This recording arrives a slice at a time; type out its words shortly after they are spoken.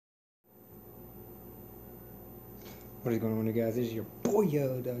What is going on, guys? This is your boy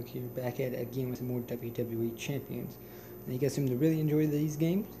Doug here, back at it again with some more WWE Champions. And you guys seem to really enjoy these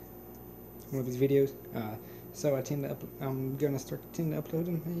games, one of these videos. So I'm gonna start to upload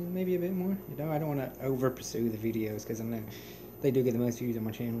them maybe a bit more. I don't want to over pursue the videos because I know they do get the most views on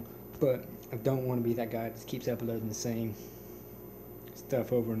my channel, but I don't want to be that guy that just keeps uploading the same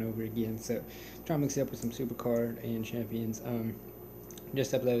stuff over and over again. So try to mix it up with some Supercard and Champions.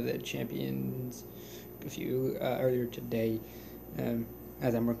 Just uploaded the Champions a few earlier today.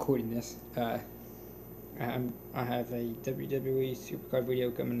 As I'm recording this, I have a WWE Supercard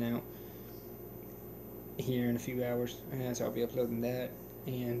video coming out here in a few hours, so I'll be uploading that.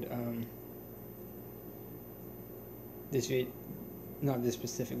 And not this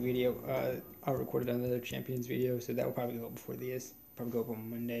specific video. I recorded another Champions video, so that will probably go up before this. Probably go up on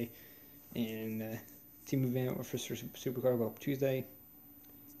Monday, and team event or for Supercard will go up Tuesday.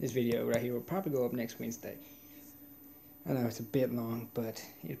 This video right here will probably go up next Wednesday. I know it's a bit long, but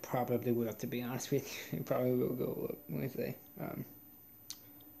it probably will, to be honest with you. It probably will go up Wednesday.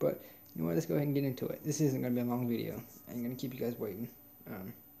 But you know what, let's go ahead and get into it. This isn't going to be a long video. I'm going to keep you guys waiting.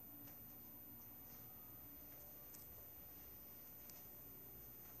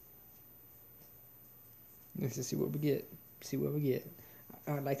 Let's just see what we get.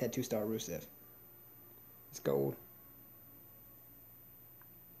 I like that 2-star Rusev. It's gold.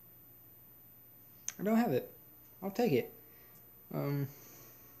 I don't have it. I'll take it. I'll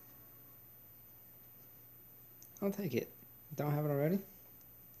take it. Don't have it already?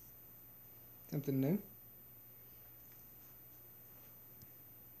 Something new?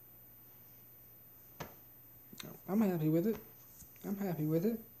 I'm happy with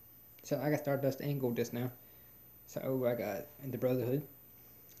it. So I got Stardust and Gold just now. So I got the Brotherhood.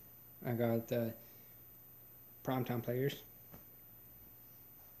 I got the Primetime Players.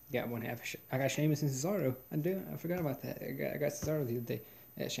 Got one half. I got Sheamus and Cesaro. I forgot about that. I got Cesaro the other day.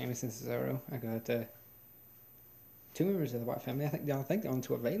 Yeah, Sheamus and Cesaro. I got 2 members of the White family. I think the only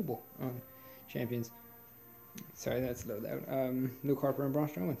 2 available champions. Sorry, that's low down. Luke Harper and Braun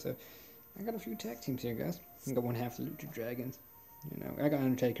Strowman. So I got a few tag teams here, guys. I got one half the Lucha Dragons. You know, I got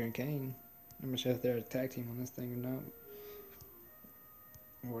Undertaker and Kane. I'm not sure if they're a tag team on this thing or not.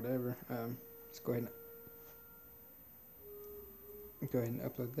 Or whatever. Let's go ahead and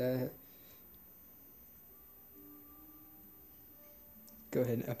upload that. Go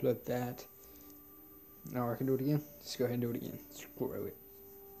ahead and upload that. Now I can do it again. Just go ahead and do it again. Screw it.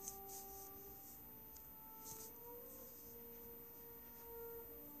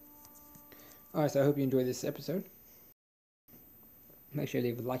 Alright, so I hope you enjoyed this episode. Make sure to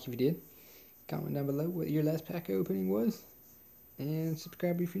leave a like if you did. Comment down below what your last pack opening was. And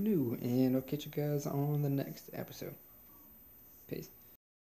subscribe if you're new. And I'll catch you guys on the next episode. Peace.